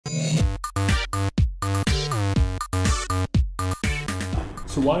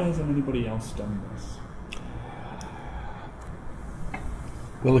So why hasn't anybody else done this?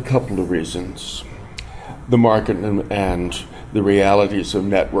 Well, a couple of reasons. The market and the realities of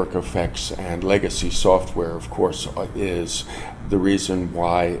network effects and legacy software, of course, is the reason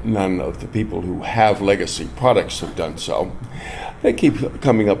why none of the people who have legacy products have done so. They keep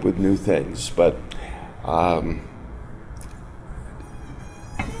coming up with new things, but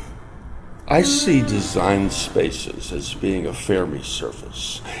I see design spaces as being a Fermi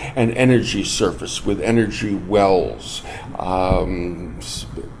surface, an energy surface with energy wells,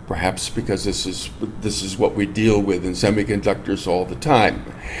 perhaps because this is what we deal with in semiconductors all the time.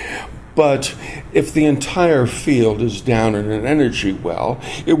 But if the entire field is down in an energy well,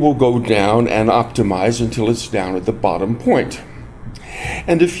 it will go down and optimize until it's down at the bottom point.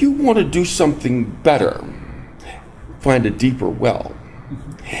 And if you want to do something better, find a deeper well.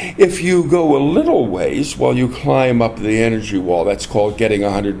 If you go a little ways while you climb up the energy wall, that's called getting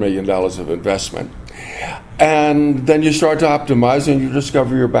 $100 million of investment. And then you start to optimize and you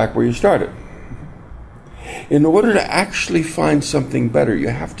discover you're back where you started. In order to actually find something better, you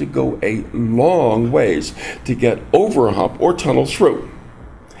have to go a long ways to get over a hump or tunnel through.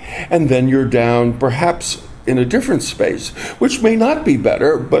 And then you're down perhaps in a different space, which may not be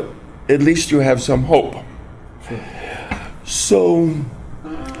better, but at least you have some hope. Sure. So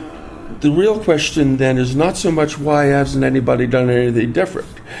the real question then is not so much why hasn't anybody done anything different.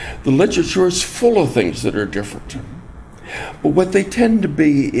 The literature is full of things that are different. But what they tend to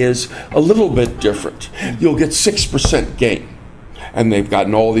be is a little bit different. You'll get 6% gain. And they've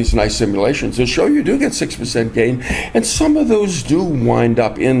gotten all these nice simulations that show you do get 6% gain. And some of those do wind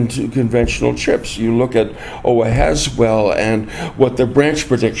up into conventional chips. You look at a Haswell and what the branch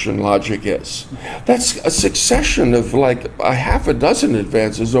prediction logic is. That's a succession of like a half a dozen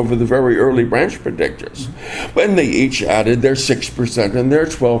advances over the very early branch predictors. And they each added their 6% and their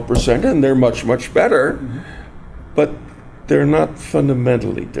 12%, and they're much, much better. But they're not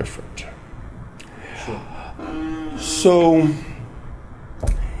fundamentally different. Sure. So,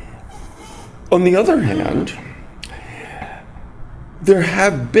 on the other hand, there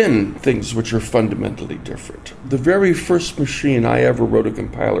have been things which are fundamentally different. The very first machine I ever wrote a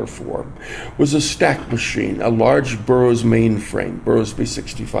compiler for was a stack machine, a large Burroughs mainframe, Burroughs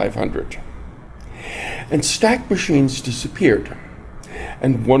B6500. And stack machines disappeared.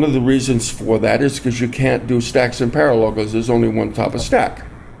 And one of the reasons for that is because you can't do stacks in parallel because there's only one top of stack.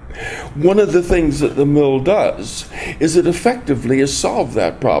 One of the things that the mill does is it effectively has solved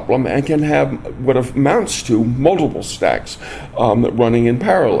that problem and can have what amounts to multiple stacks running in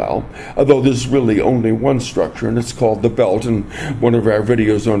parallel, although there's really only one structure, and it's called the belt, and one of our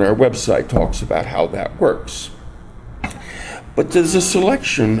videos on our website talks about how that works. But there's a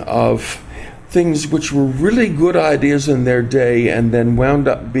selection of things which were really good ideas in their day and then wound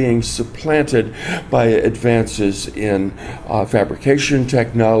up being supplanted by advances in fabrication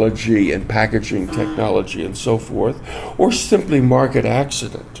technology and packaging technology and so forth, or simply market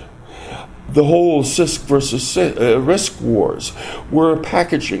accident. The whole CISC versus RISC wars were a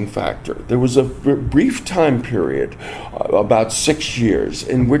packaging factor. There was a brief time period, about 6 years,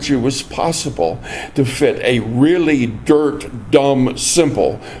 in which it was possible to fit a really dirt, dumb,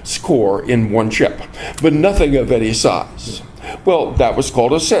 simple score in one chip, but nothing of any size. Well, that was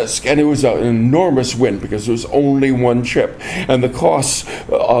called a CISC, and it was an enormous win because there was only one chip, and the costs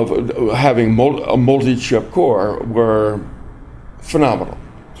of having a multi-chip core were phenomenal.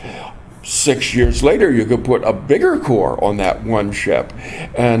 6 years later, you could put a bigger core on that one chip.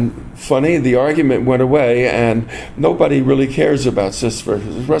 And funny, the argument went away, and nobody really cares about CISC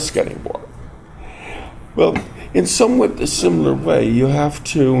versus RISC anymore. Well, in somewhat a similar way, you have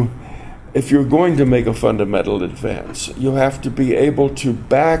to, if you're going to make a fundamental advance, you have to be able to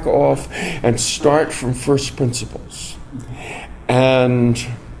back off and start from first principles. And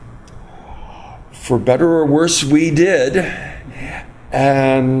for better or worse, we did.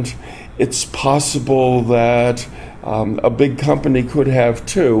 And it's possible that a big company could have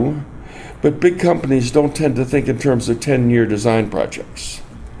too, but big companies don't tend to think in terms of 10-year design projects.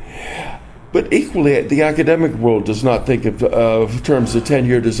 But equally, the academic world does not think of terms of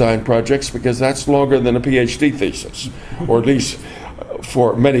 10-year design projects because that's longer than a PhD thesis, or at least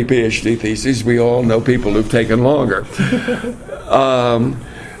for many PhD theses, we all know people who've taken longer.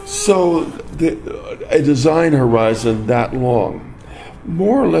 So a design horizon that long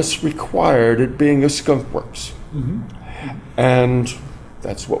more or less required it being a skunk works. And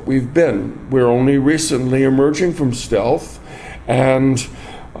that's what we've been. We're only recently emerging from stealth, and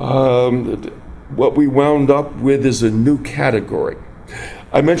what we wound up with is a new category.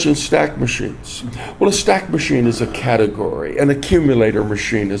 I mentioned stack machines. Well, a stack machine is a category. An accumulator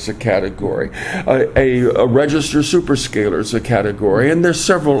machine is a category. A register superscaler is a category, and there's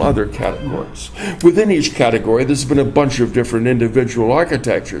several other categories. Within each category, there's been a bunch of different individual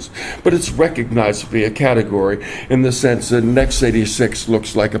architectures, but it's recognized to be a category in the sense that an x86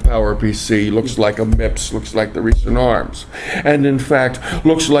 looks like a PowerPC, looks like a MIPS, looks like the recent ARMs, and in fact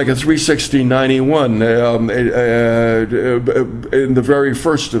looks like a 36091 in the very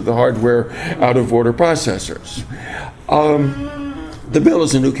first of the hardware out-of-order processors. The mill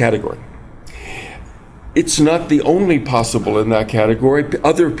is a new category. It's not the only possible in that category.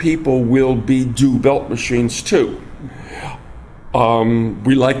 Other people will do belt machines too.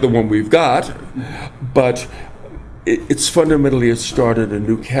 We like the one we've got, but it's fundamentally it started a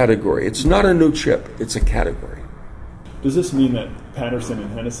new category. It's not a new chip, it's a category. Does this mean that Patterson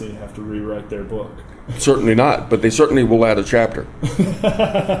and Hennessy have to rewrite their book? Certainly not, but they certainly will add a chapter.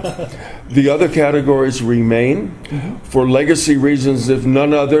 The other categories remain for legacy reasons, if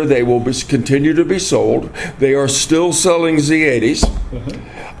none other. They will continue to be sold. They are still selling Z80s,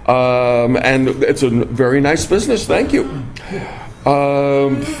 and it's a very nice business. Thank you.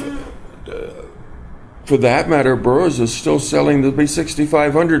 For that matter, Burroughs is still selling the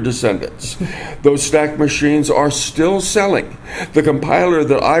B6500 descendants. Those stack machines are still selling. The compiler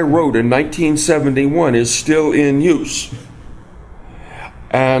that I wrote in 1971 is still in use.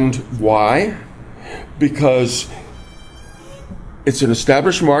 And why? Because it's an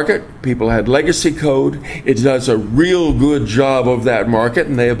established market. People had legacy code. It does a real good job of that market,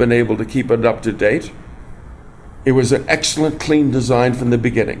 and they have been able to keep it up to date. It was an excellent, clean design from the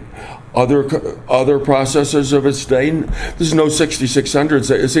beginning. Other processors of its day, there's no 6600s,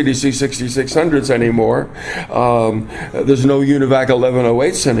 CDC 6600s anymore. There's no UNIVAC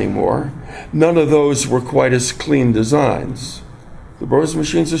 1108s anymore. None of those were quite as clean designs. The Burroughs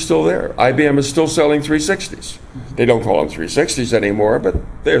machines are still there. IBM is still selling 360s. They don't call them 360s anymore, but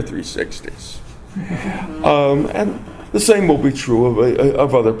they're 360s. And the same will be true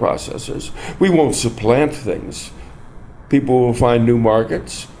of other processors. We won't supplant things. People will find new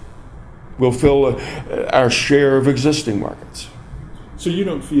markets. We'll fill our share of existing markets. So you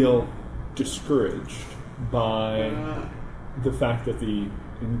don't feel discouraged by the fact that the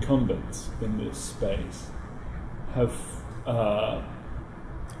incumbents in this space have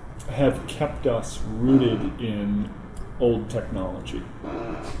kept us rooted in old technology?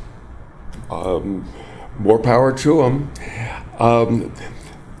 More power to them.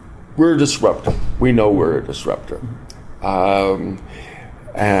 We're a disruptor. We know we're a disruptor.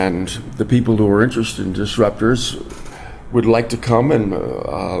 And the people who are interested in disruptors would like to come and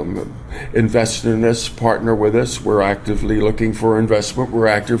invest in this, partner with us. We're actively looking for investment. We're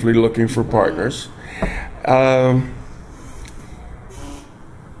actively looking for partners. But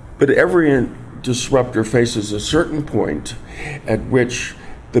every disruptor faces a certain point at which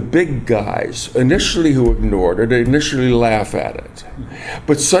the big guys, initially who ignored it, initially laugh at it,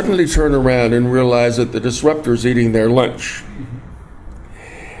 but suddenly turn around and realize that the disruptor's eating their lunch.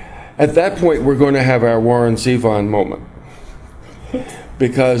 At that point, we're going to have our Warren Zevon moment,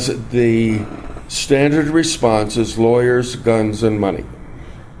 because the standard response is lawyers, guns, and money.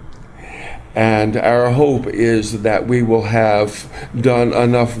 And our hope is that we will have done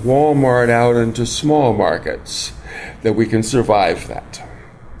enough Walmart out into small markets that we can survive that.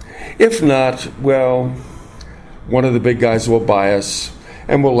 If not, well, one of the big guys will buy us,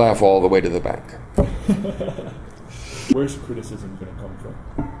 and we'll laugh all the way to the bank. Where's criticism going to come from?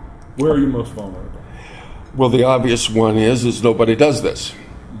 Where are you most vulnerable? Well, the obvious one is nobody does this.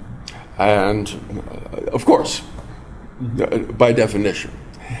 And, of course, by definition.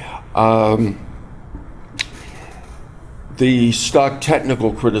 The stock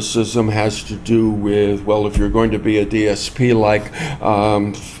technical criticism has to do with, well, if you're going to be a DSP like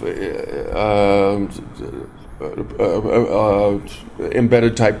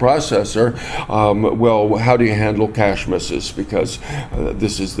embedded type processor, well, how do you handle cache misses? Because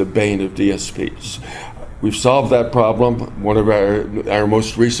this is the bane of DSPs. We've solved that problem. One of our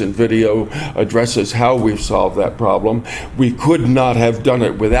most recent video addresses how we've solved that problem. We could not have done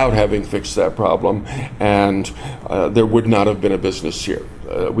it without having fixed that problem, and there would not have been a business here.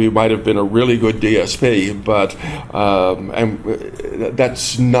 We might have been a really good DSP, but and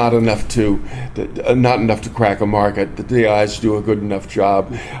that's not enough to crack a market. The DIs do a good enough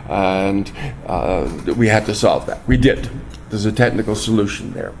job, and we had to solve that. We did. There's a technical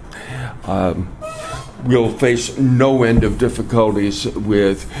solution there. We'll face no end of difficulties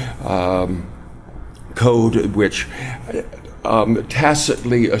with code which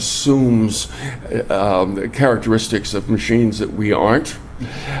tacitly assumes characteristics of machines that we aren't.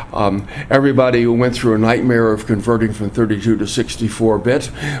 Everybody who went through a nightmare of converting from 32 to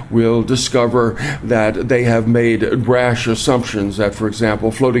 64-bit will discover that they have made rash assumptions that, for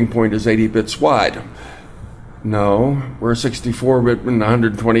example, floating point is 80 bits wide. No, we're a 64-bit and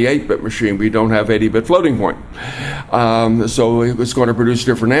 128-bit machine. We don't have 80-bit floating point. So it's going to produce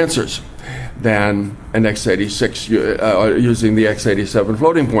different answers than an x86 using the x87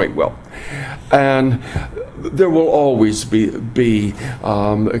 floating point will. And there will always be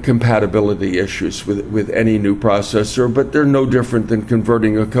compatibility issues with any new processor, but they're no different than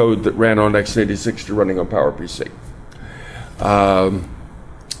converting a code that ran on x86 to running on PowerPC.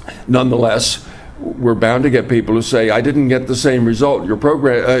 Nonetheless, we're bound to get people who say, I didn't get the same result, your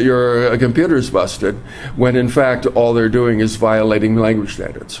computer's busted, when in fact all they're doing is violating language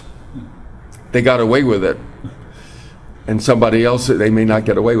standards. They got away with it, and somebody else, they may not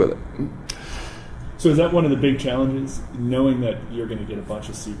get away with it. So is that one of the big challenges, knowing that you're going to get a bunch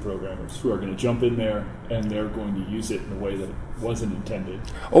of C programmers who are going to jump in there and they're going to use it in a way that it wasn't intended?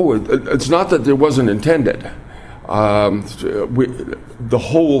 Oh, it's not that it wasn't intended. The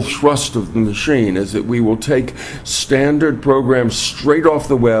whole thrust of the machine is that we will take standard programs straight off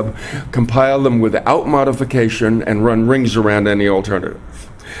the web, compile them without modification, and run rings around any alternative.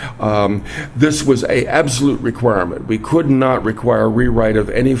 This was an absolute requirement. We could not require rewrite of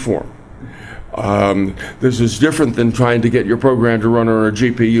any form. This is different than trying to get your program to run on a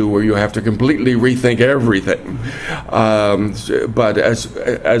GPU where you have to completely rethink everything. But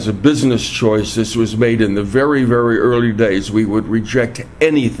as a business choice, this was made in the very, very early days. We would reject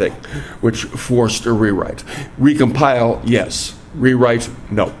anything which forced a rewrite. Recompile, yes. Rewrite,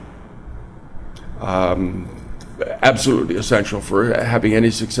 no. Absolutely essential for having any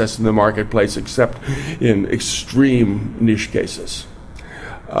success in the marketplace, except in extreme niche cases.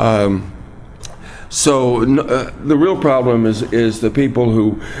 So the real problem is the people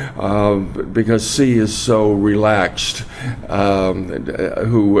who, because C is so relaxed,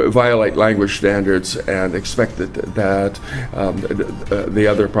 who violate language standards and expect that the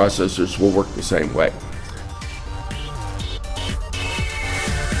other processors will work the same way.